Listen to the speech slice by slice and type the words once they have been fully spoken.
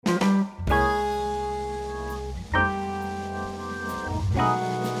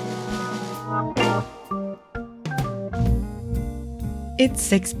It's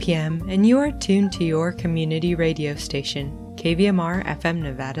 6 p.m. and you are tuned to your community radio station, KVMR FM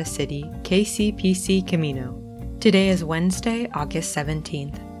Nevada City, KCPC Camino. Today is Wednesday, August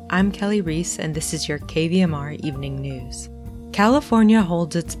 17th. I'm Kelly Reese and this is your KVMR Evening News. California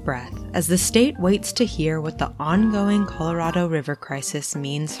holds its breath as the state waits to hear what the ongoing Colorado River crisis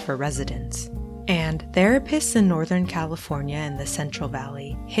means for residents. And therapists in Northern California and the Central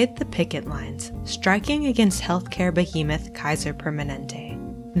Valley hit the picket lines, striking against healthcare behemoth Kaiser Permanente.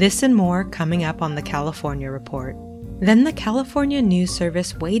 This and more coming up on the California Report. Then the California News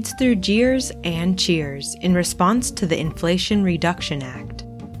Service wades through jeers and cheers in response to the Inflation Reduction Act.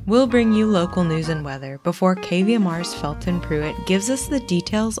 We'll bring you local news and weather before KVMR's Felton Pruitt gives us the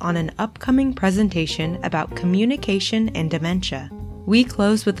details on an upcoming presentation about communication and dementia. We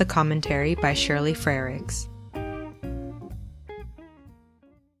close with a commentary by Shirley Frerichs.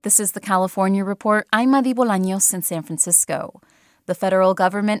 This is the California Report. I'm Madi Bolaños in San Francisco. The federal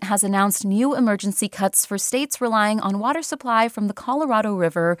government has announced new emergency cuts for states relying on water supply from the Colorado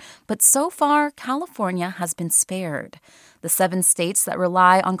River, but so far, California has been spared. The 7 states that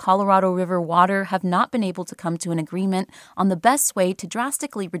rely on Colorado River water have not been able to come to an agreement on the best way to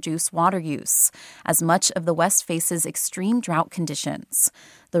drastically reduce water use, as much of the West faces extreme drought conditions.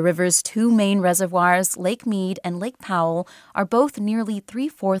 The river's 2 main reservoirs, Lake Mead and Lake Powell, are both nearly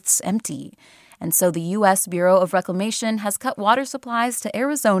 3/4 empty. And so the U.S. Bureau of Reclamation has cut water supplies to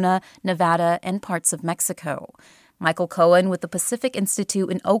Arizona, Nevada, and parts of Mexico. Michael Cohen with the Pacific Institute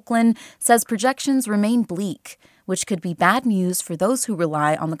in Oakland says projections remain bleak, which could be bad news for those who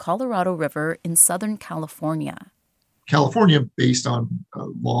rely on the Colorado River in Southern California. California, based on a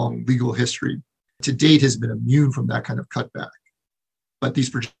long legal history, to date has been immune from that kind of cutback. But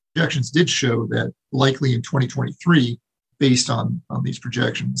these projections did show that likely in 2023, based on these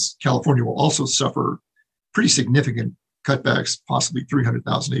projections, California will also suffer pretty significant cutbacks, possibly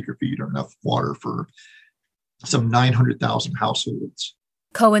 300,000 acre feet or enough water for some 900,000 households.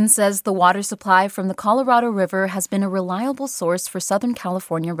 Cohen says the water supply from the Colorado River has been a reliable source for Southern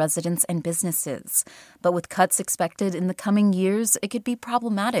California residents and businesses. But with cuts expected in the coming years, it could be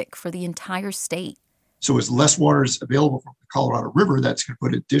problematic for the entire state. So as less water is available from the Colorado River, that's going to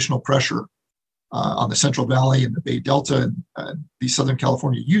put additional pressure on the Central Valley and the Bay Delta. And these Southern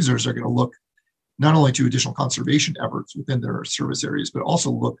California users are going to look not only to additional conservation efforts within their service areas, but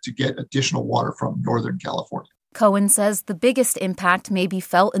also look to get additional water from Northern California. Cohen says the biggest impact may be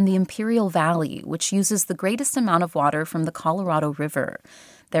felt in the Imperial Valley, which uses the greatest amount of water from the Colorado River.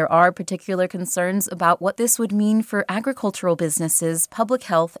 There are particular concerns about what this would mean for agricultural businesses, public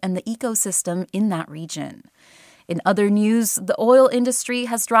health, and the ecosystem in that region. In other news, the oil industry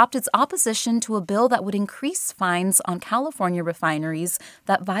has dropped its opposition to a bill that would increase fines on California refineries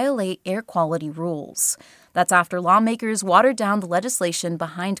that violate air quality rules. That's after lawmakers watered down the legislation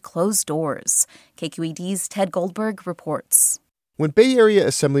behind closed doors. KQED's Ted Goldberg reports. When Bay Area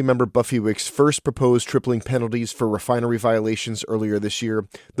Assemblymember Buffy Wicks first proposed tripling penalties for refinery violations earlier this year,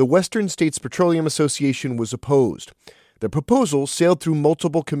 the Western States Petroleum Association was opposed. The proposal sailed through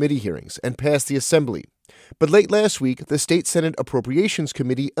multiple committee hearings and passed the Assembly. But late last week, the State Senate Appropriations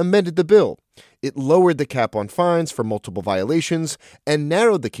Committee amended the bill. It lowered the cap on fines for multiple violations and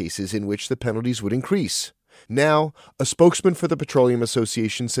narrowed the cases in which the penalties would increase. Now, a spokesman for the Petroleum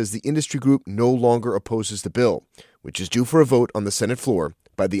Association says the industry group no longer opposes the bill, which is due for a vote on the Senate floor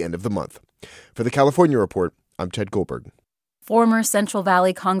by the end of the month. For the California Report, I'm Ted Goldberg. Former Central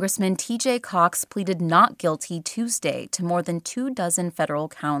Valley Congressman T.J. Cox pleaded not guilty Tuesday to more than 24 federal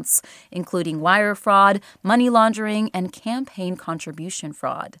counts, including wire fraud, money laundering, and campaign contribution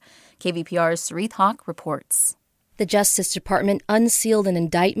fraud. KVPR's Sarith Hawk reports. The Justice Department unsealed an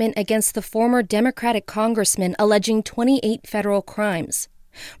indictment against the former Democratic congressman alleging 28 federal crimes.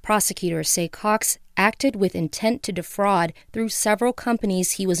 Prosecutors say Cox acted with intent to defraud through several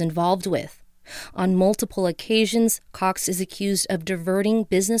companies he was involved with. On multiple occasions, Cox is accused of diverting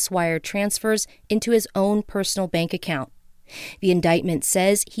business wire transfers into his own personal bank account. The indictment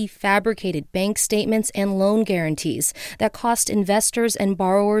says he fabricated bank statements and loan guarantees that cost investors and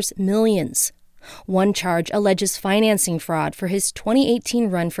borrowers millions. One charge alleges financing fraud for his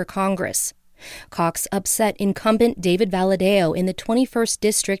 2018 run for Congress. Cox upset incumbent David Valadao in the 21st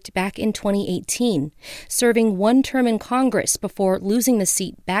District back in 2018, serving one term in Congress before losing the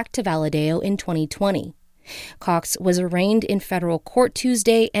seat back to Valadao in 2020. Cox was arraigned in federal court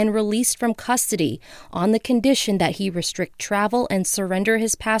Tuesday and released from custody on the condition that he restrict travel and surrender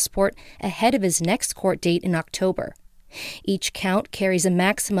his passport ahead of his next court date in October. Each count carries a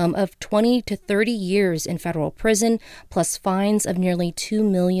maximum of 20 to 30 years in federal prison, plus fines of nearly $2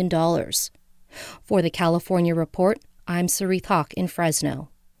 million. For the California Report, I'm Sarith Hawk in Fresno.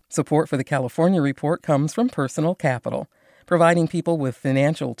 Support for the California Report comes from Personal Capital, providing people with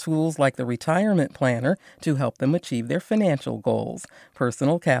financial tools like the Retirement Planner to help them achieve their financial goals.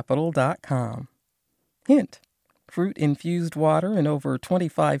 PersonalCapital.com. Hint: fruit-infused water in over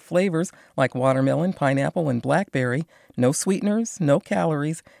 25 flavors like watermelon, pineapple, and blackberry. No sweeteners, no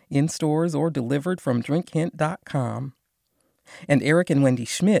calories, in stores or delivered from drinkhint.com. And Eric and Wendy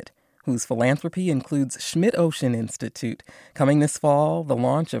Schmidt, whose philanthropy includes Schmidt Ocean Institute. Coming this fall, the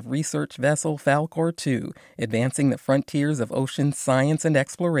launch of research vessel Falkor 2, advancing the frontiers of ocean science and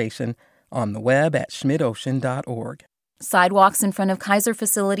exploration, on the web at schmidtocean.org. Sidewalks in front of Kaiser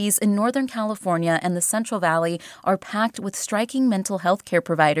facilities in Northern California and the Central Valley are packed with striking mental health care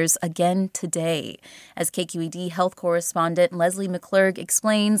providers again today. As KQED health correspondent Leslie McClurg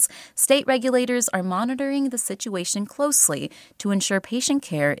explains, state regulators are monitoring the situation closely to ensure patient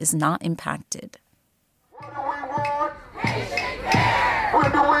care is not impacted. What do we want? Patient care!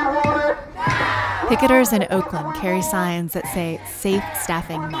 When do we want it? Now! Picketers in Oakland carry signs that say, "Safe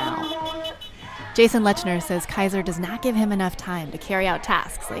staffing now." Jason Lechner says Kaiser does not give him enough time to carry out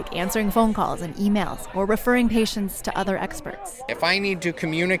tasks like answering phone calls and emails or referring patients to other experts. If I need to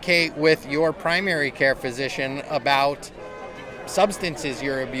communicate with your primary care physician about substances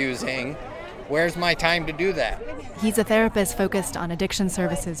you're abusing, where's my time to do that? He's a therapist focused on addiction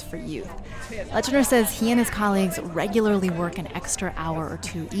services for youth. Lechner says he and his colleagues regularly work an extra hour or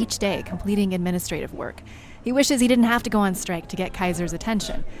two each day completing administrative work. He wishes he didn't have to go on strike to get Kaiser's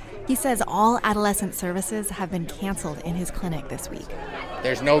attention. He says all adolescent services have been canceled in his clinic this week.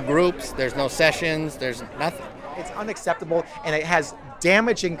 There's no groups, there's no sessions, there's nothing. It's unacceptable, and it has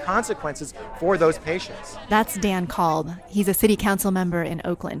damaging consequences for those patients. That's Dan Kalb. He's a city council member in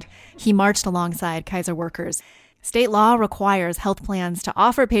Oakland. He marched alongside Kaiser workers. State law requires health plans to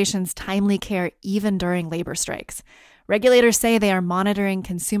offer patients timely care even during labor strikes. Regulators say they are monitoring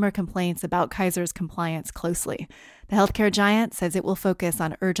consumer complaints about Kaiser's compliance closely. The healthcare giant says it will focus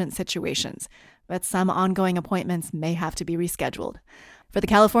on urgent situations, but some ongoing appointments may have to be rescheduled. For the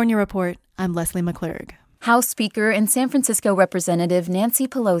California Report, I'm Leslie McClurg. House Speaker and San Francisco Representative Nancy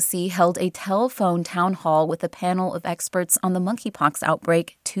Pelosi held a telephone town hall with a panel of experts on the monkeypox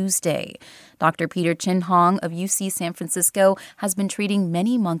outbreak Tuesday. Dr. Peter Chin-Hong of UC San Francisco has been treating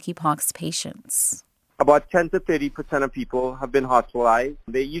many monkeypox patients. About 10 to 30% of people have been hospitalized.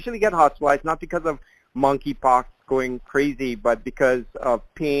 They usually get hospitalized not because of monkeypox going crazy, but because of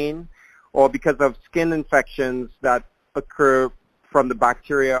pain or because of skin infections that occur from the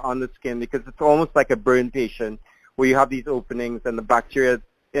bacteria on the skin, because it's almost like a burn patient where you have these openings and the bacteria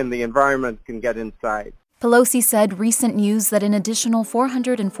in the environment can get inside. Pelosi said recent news that an additional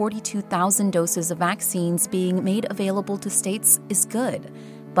 442,000 doses of vaccines being made available to states is good,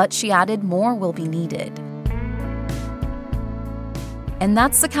 but she added more will be needed. And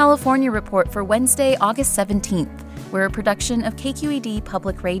that's the California Report for Wednesday, August 17th. We're a production of KQED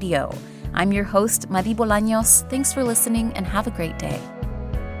Public Radio. I'm your host, Madi Bolaños. Thanks for listening and have a great day.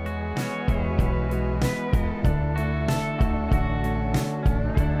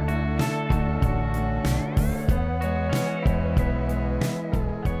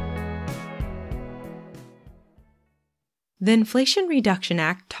 The Inflation Reduction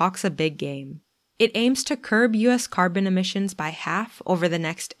Act talks a big game. It aims to curb U.S. carbon emissions by half over the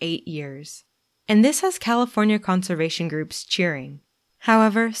next 8 years. And this has California conservation groups cheering.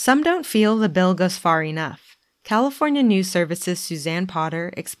 However, some don't feel the bill goes far enough. California News Service's Suzanne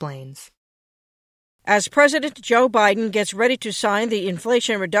Potter explains. As President Joe Biden gets ready to sign the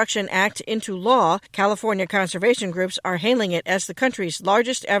Inflation Reduction Act into law, California conservation groups are hailing it as the country's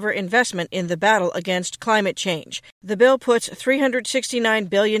largest ever investment in the battle against climate change. The bill puts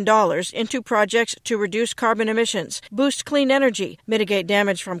 $369 billion into projects to reduce carbon emissions, boost clean energy, mitigate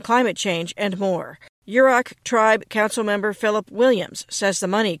damage from climate change, and more. Yurok Tribe Councilmember Philip Williams says the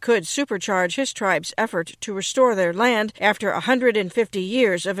money could supercharge his tribe's effort to restore their land after 150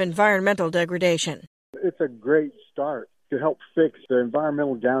 years of environmental degradation. It's a great start to help fix the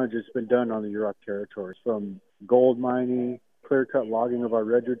environmental damage that's been done on the Yurok territory, from gold mining, clear-cut logging of our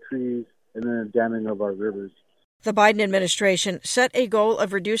redwood trees, and then damming of our rivers. The Biden administration set a goal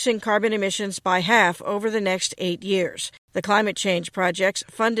of reducing carbon emissions by half over the next 8 years. The climate change projects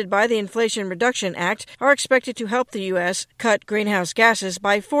funded by the Inflation Reduction Act are expected to help the U.S. cut greenhouse gases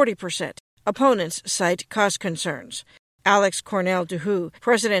by 40%. Opponents cite cost concerns. Alex Cornell Duhoux,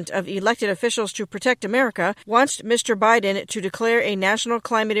 president of Elected Officials to Protect America, wants Mr. Biden to declare a national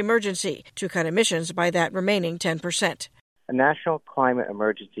climate emergency to cut emissions by that remaining 10%. A national climate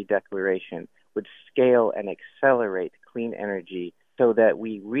emergency declaration would scale and accelerate clean energy so that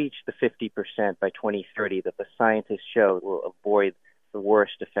we reach the 50% by 2030 that the scientists show will avoid the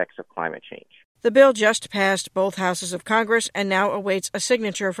worst effects of climate change. The bill just passed both houses of Congress and now awaits a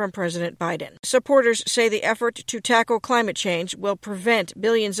signature from President Biden. Supporters say the effort to tackle climate change will prevent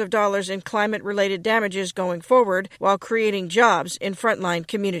billions of dollars in climate-related damages going forward while creating jobs in frontline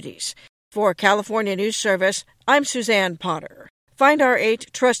communities. For California News Service, I'm Suzanne Potter. Find our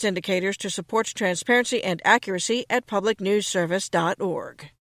 8 trust indicators to support transparency and accuracy at publicnewsservice.org.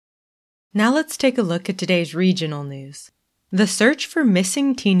 Now let's take a look at today's regional news. The search for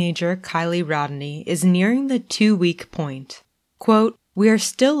missing teenager Kiely Rodni is nearing the 2-week point. Quote, "We are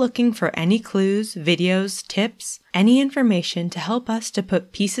still looking for any clues, videos, tips, any information to help us to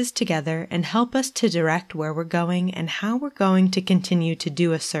put pieces together and help us to direct where we're going and how we're going to continue to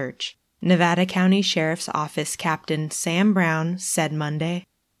do a search," Nevada County Sheriff's Office Captain Sam Brown said Monday.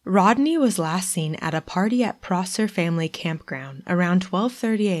 Rodni was last seen at a party at Prosser Family Campground around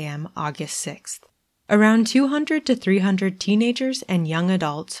 12:30 a.m. August 6th. Around 200 to 300 teenagers and young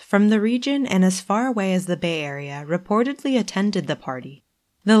adults from the region and as far away as the Bay Area reportedly attended the party.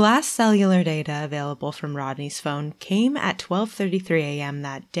 The last cellular data available from Rodni's phone came at 12:33 a.m.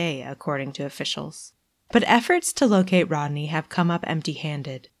 that day, according to officials. But efforts to locate Rodni have come up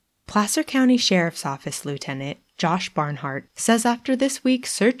empty-handed. Placer County Sheriff's Office Lieutenant Josh Barnhart says after this week,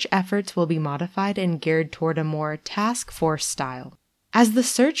 search efforts will be modified and geared toward a more task force style. As the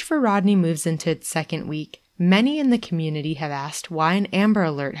search for Rodni moves into its second week, many in the community have asked why an Amber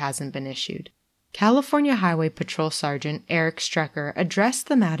Alert hasn't been issued. California Highway Patrol Sergeant Eric Strecker addressed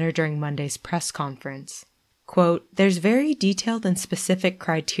the matter during Monday's press conference. Quote, "There's very detailed and specific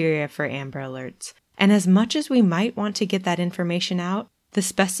criteria for Amber Alerts, and as much as we might want to get that information out, the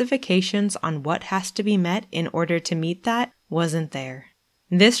specifications on what has to be met in order to meet that wasn't there."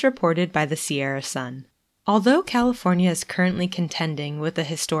 This reported by the Sierra Sun. Although California is currently contending with a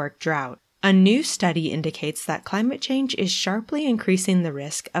historic drought, a new study indicates that climate change is sharply increasing the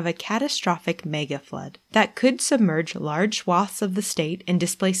risk of a catastrophic megaflood that could submerge large swaths of the state and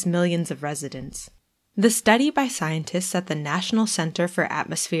displace millions of residents. The study by scientists at the National Center for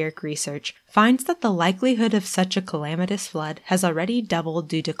Atmospheric Research finds that the likelihood of such a calamitous flood has already doubled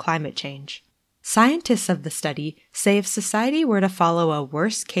due to climate change. Scientists of the study say if society were to follow a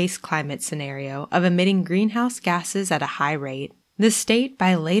worst-case climate scenario of emitting greenhouse gases at a high rate, the state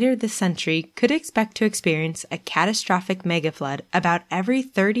by later this century could expect to experience a catastrophic megaflood about every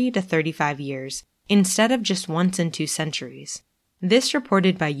 30 to 35 years, instead of just once in 2 centuries. This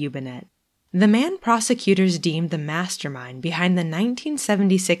reported by Ubinet. The man prosecutors deemed the mastermind behind the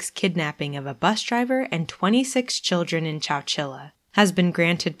 1976 kidnapping of a bus driver and 26 children in Chowchilla has been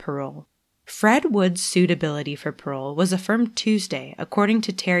granted parole. Fred Wood's suitability for parole was affirmed Tuesday, according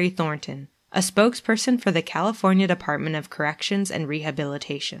to Terry Thornton, a spokesperson for the California Department of Corrections and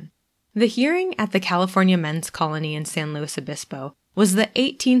Rehabilitation. The hearing at the California Men's Colony in San Luis Obispo was the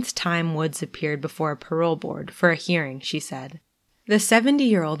 18th time Woods appeared before a parole board for a hearing, she said. The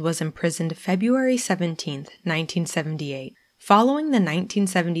 70-year-old was imprisoned February 17, 1978, following the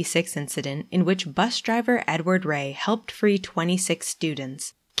 1976 incident in which bus driver Edward Ray helped free 26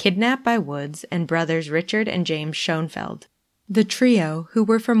 students, kidnapped by Woods and brothers Richard and James Schoenfeld. The trio, who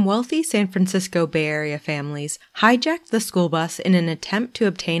were from wealthy San Francisco Bay Area families, hijacked the school bus in an attempt to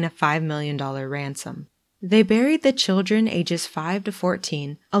obtain a $5 million ransom. They buried the children ages 5 to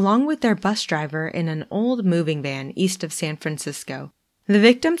 14, along with their bus driver in an old moving van east of San Francisco. The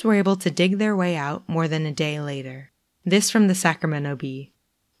victims were able to dig their way out more than a day later. This from the Sacramento Bee.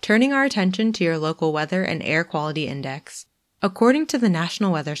 Turning our attention to your local weather and air quality index. According to the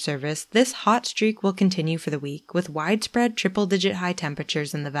National Weather Service, this hot streak will continue for the week with widespread triple-digit high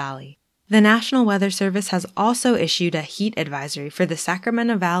temperatures in the valley. The National Weather Service has also issued a heat advisory for the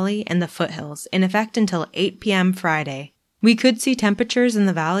Sacramento Valley and the foothills in effect until 8 p.m. Friday. We could see temperatures in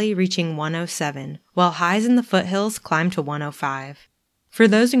the valley reaching 107, while highs in the foothills climb to 105. For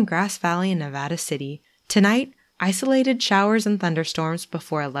those in Grass Valley and Nevada City, tonight, isolated showers and thunderstorms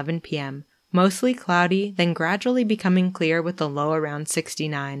before 11 p.m., mostly cloudy, then gradually becoming clear with a low around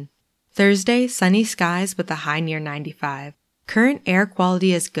 69. Thursday, sunny skies with a high near 95. Current air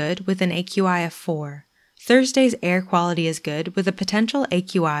quality is good with an AQI of 4. Thursday's air quality is good with a potential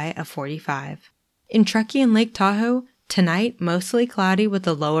AQI of 45. In Truckee and Lake Tahoe, tonight mostly cloudy with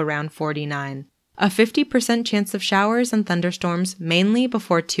a low around 49. A 50% chance of showers and thunderstorms mainly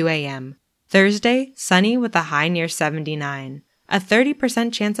before 2 a.m. Thursday, sunny with a high near 79. A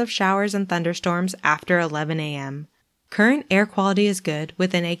 30% chance of showers and thunderstorms after 11 a.m. Current air quality is good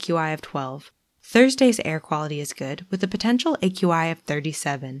with an AQI of 12. Thursday's air quality is good with a potential AQI of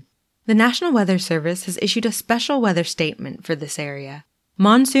 37. The National Weather Service has issued a special weather statement for this area.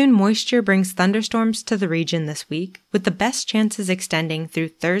 Monsoon moisture brings thunderstorms to the region this week, with the best chances extending through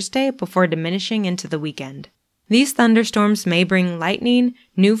Thursday before diminishing into the weekend. These thunderstorms may bring lightning,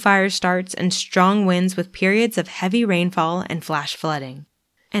 new fire starts, and strong winds with periods of heavy rainfall and flash flooding.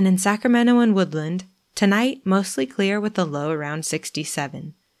 And in Sacramento and Woodland, tonight mostly clear with a low around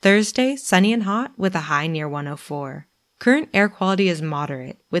 67. Thursday, sunny and hot with a high near 104. Current air quality is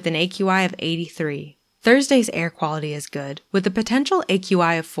moderate with an AQI of 83. Thursday's air quality is good with a potential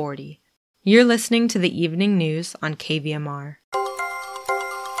AQI of 40. You're listening to the evening news on KVMR.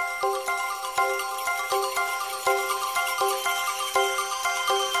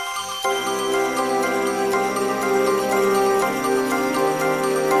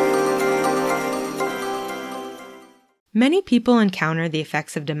 Many people encounter the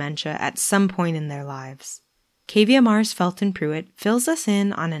effects of dementia at some point in their lives. KVMR's Felton Pruitt fills us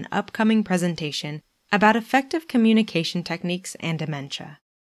in on an upcoming presentation about effective communication techniques and dementia.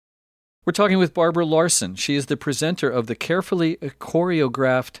 We're talking with Barbara Larson. She is the presenter of the carefully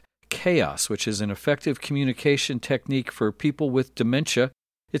choreographed Chaos, which is an effective communication technique for people with dementia.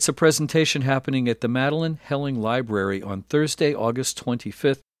 It's a presentation happening at the Madeline Helling Library on Thursday, August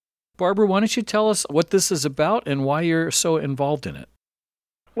 25th. Barbara, why don't you tell us what this is about and why you're so involved in it?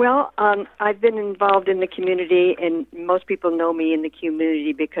 Well, I've been involved in the community, and most people know me in the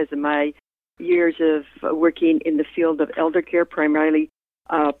community because of my years of working in the field of elder care, primarily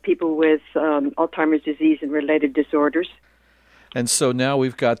people with Alzheimer's disease and related disorders. And so now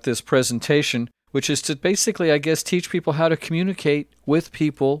we've got this presentation, which is to basically, I guess, teach people how to communicate with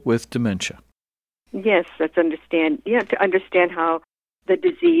people with dementia. Yes, to understand how the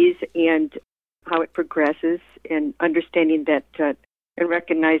disease and how it progresses, and understanding that and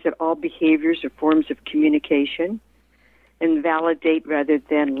recognize that all behaviors are forms of communication, and validate rather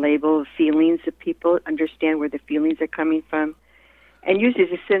than label feelings of people, understand where the feelings are coming from, and use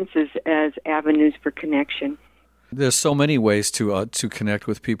the senses as avenues for connection. There's so many ways to connect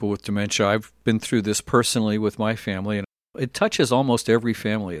with people with dementia. I've been through this personally with my family, and it touches almost every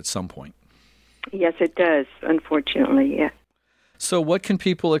family at some point. Yes, it does, unfortunately, yeah. So what can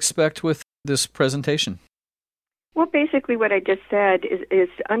people expect with this presentation? Well, basically what I just said is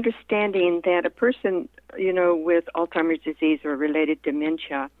understanding that a person, with Alzheimer's disease or related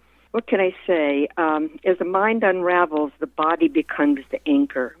dementia, what can I say? As the mind unravels, the body becomes the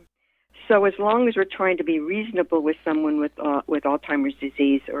anchor. So as long as we're trying to be reasonable with someone with Alzheimer's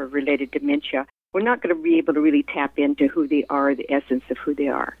disease or related dementia, we're not going to be able to really tap into who they are, the essence of who they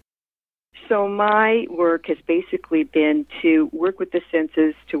are. So my work has basically been to work with the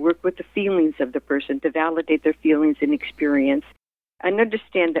senses, to work with the feelings of the person, to validate their feelings and experience, and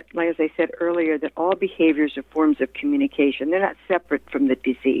understand that, like as I said earlier, that all behaviors are forms of communication. They're not separate from the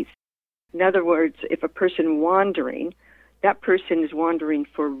disease. In other words, if a person wandering, that person is wandering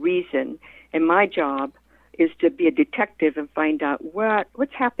for a reason, and my job is to be a detective and find out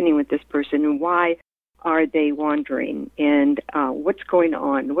what's happening with this person and why are they wandering, and what's going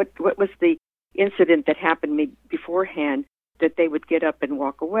on? What was the incident that happened beforehand that they would get up and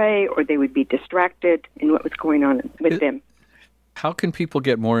walk away, or they would be distracted, and what was going on with them? How can people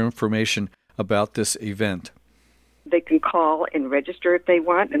get more information about this event? They can call and register if they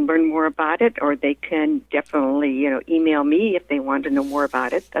want and learn more about it, or they can definitely, email me if they want to know more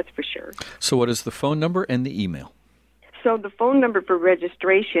about it. That's for sure. So what is the phone number and the email? So the phone number for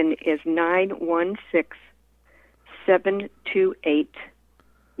registration is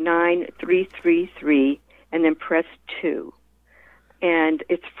 916-728-9333, and then press 2. And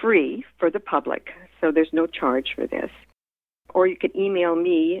it's free for the public, so there's no charge for this. Or you can email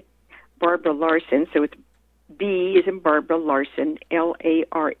me, Barbara Larson, so it's B as in Barbara Larson,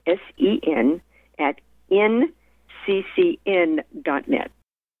 LARSEN, at nccn.net.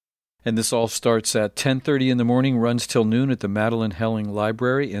 And this all starts at 10:30 in the morning, runs till noon at the Madeline Helling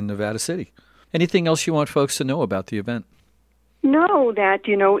Library in Nevada City. Anything else you want folks to know about the event? Know that,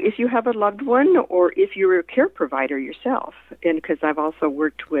 if you have a loved one or if you're a care provider yourself, and because I've also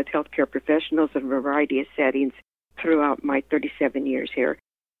worked with healthcare professionals in a variety of settings throughout my 37 years here,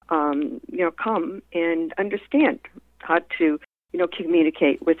 come and understand how to,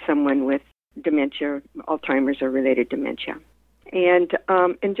 communicate with someone with dementia, Alzheimer's or related dementia. And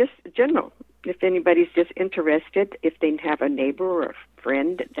just general, if anybody's just interested, if they have a neighbor or a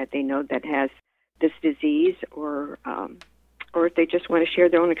friend that they know that has this disease, or if they just want to share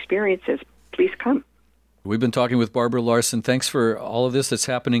their own experiences, please come. We've been talking with Barbara Larson. Thanks for all of this that's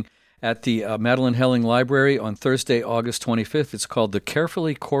happening at the Madeline Helling Library on Thursday, August 25th. It's called the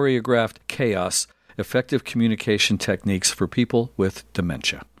Carefully Choreographed Chaos, Effective Communication Techniques for People with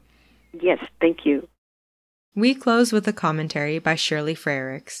Dementia. Yes, thank you. We close with a commentary by Shirley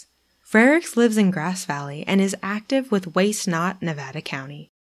Frericks. Frericks lives in Grass Valley and is active with Waste Not, Nevada County.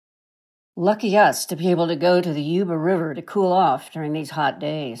 Lucky us to be able to go to the Yuba River to cool off during these hot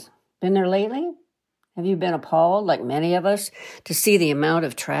days. Been there lately? Have you been appalled, like many of us, to see the amount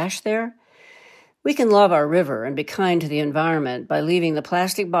of trash there? We can love our river and be kind to the environment by leaving the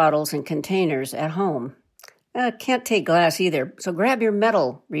plastic bottles and containers at home. Can't take glass either, so grab your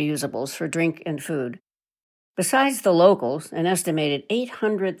metal reusables for drink and food. Besides the locals, an estimated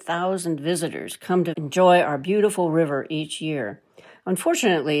 800,000 visitors come to enjoy our beautiful river each year.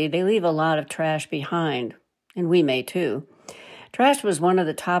 Unfortunately, they leave a lot of trash behind, and we may too. Trash was one of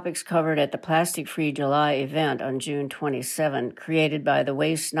the topics covered at the Plastic Free July event on June 27, created by the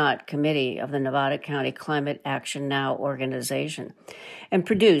Waste Not Committee of the Nevada County Climate Action Now organization, and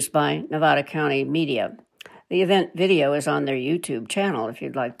produced by Nevada County Media. The event video is on their YouTube channel if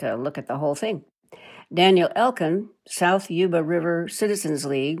you'd like to look at the whole thing. Daniel Elkin, South Yuba River Citizens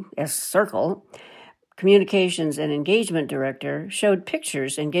League, Circle, Communications and Engagement Director, showed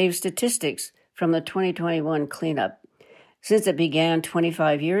pictures and gave statistics from the 2021 cleanup. Since it began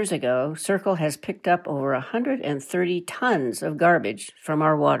 25 years ago, Circle has picked up over 130 tons of garbage from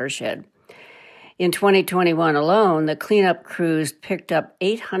our watershed. In 2021 alone, the cleanup crews picked up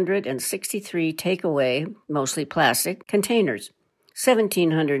 863 takeaway, mostly plastic, containers,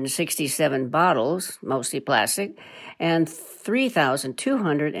 1,767 bottles, mostly plastic, and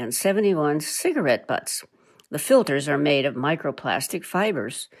 3,271 cigarette butts. The filters are made of microplastic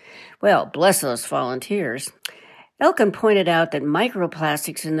fibers. Well, bless those volunteers. Elkin pointed out that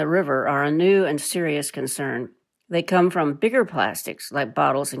microplastics in the river are a new and serious concern. They come from bigger plastics, like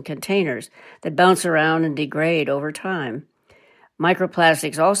bottles and containers, that bounce around and degrade over time.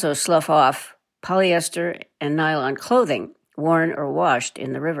 Microplastics also slough off polyester and nylon clothing, worn or washed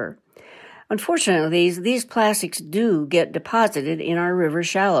in the river. Unfortunately, these plastics do get deposited in our river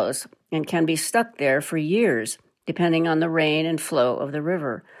shallows and can be stuck there for years, depending on the rain and flow of the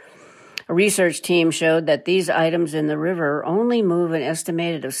river. A research team showed that these items in the river only move an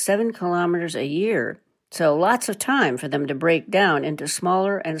estimated of 7 kilometers a year, so lots of time for them to break down into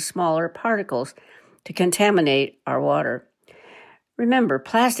smaller and smaller particles to contaminate our water. Remember,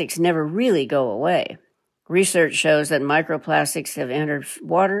 plastics never really go away. Research shows that microplastics have entered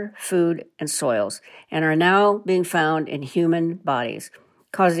water, food, and soils and are now being found in human bodies,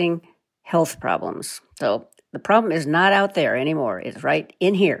 causing health problems. So the problem is not out there anymore. It's right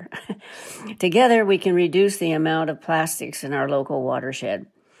in here. Together, we can reduce the amount of plastics in our local watershed.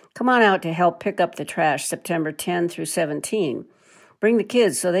 Come on out to help pick up the trash September 10 through 17. Bring the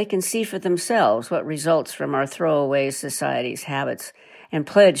kids so they can see for themselves what results from our throwaway society's habits and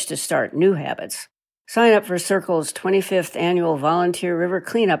pledge to start new habits. Sign up for Circle's 25th annual Volunteer River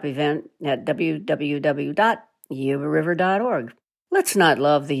Cleanup event at www.yubariver.org. Let's not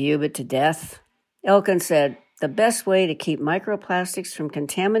love the Yuba to death. Elkin said, the best way to keep microplastics from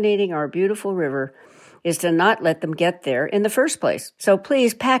contaminating our beautiful river is to not let them get there in the first place. So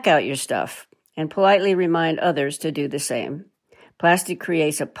please pack out your stuff and politely remind others to do the same. Plastic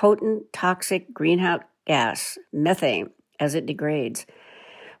creates a potent, toxic greenhouse gas, methane, as it degrades.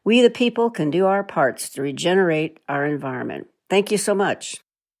 We, the people, can do our parts to regenerate our environment. Thank you so much.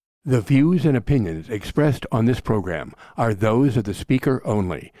 The views and opinions expressed on this program are those of the speaker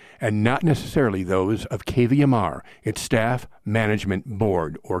only, and not necessarily those of KVMR, its staff, management,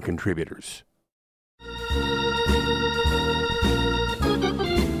 board, or contributors.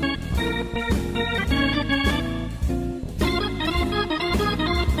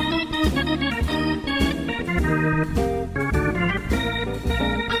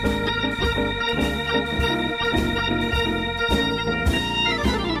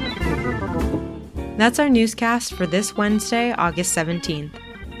 That's our newscast for this Wednesday, August 17th.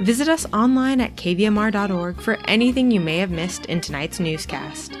 Visit us online at kvmr.org for anything you may have missed in tonight's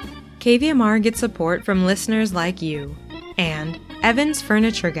newscast. KVMR gets support from listeners like you and Evans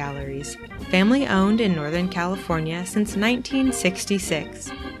Furniture Galleries, family-owned in Northern California since 1966.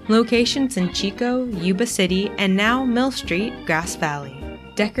 Locations in Chico, Yuba City, and now Mill Street, Grass Valley.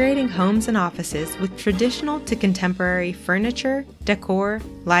 Decorating homes and offices with traditional to contemporary furniture, decor,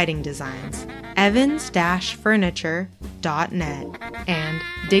 lighting designs. Evans-furniture.net. And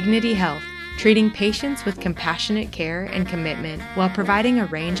Dignity Health, treating patients with compassionate care and commitment while providing a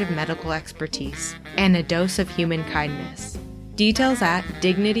range of medical expertise and a dose of human kindness. Details at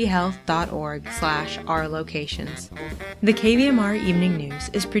dignityhealth.org/ourlocations. The KVMR Evening News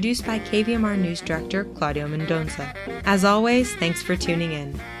is produced by KVMR News Director Claudio Mendonça. As always, thanks for tuning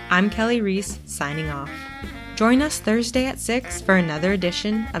in. I'm Kelly Reese, signing off. Join us Thursday at 6 for another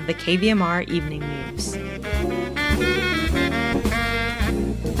edition of the KVMR Evening News.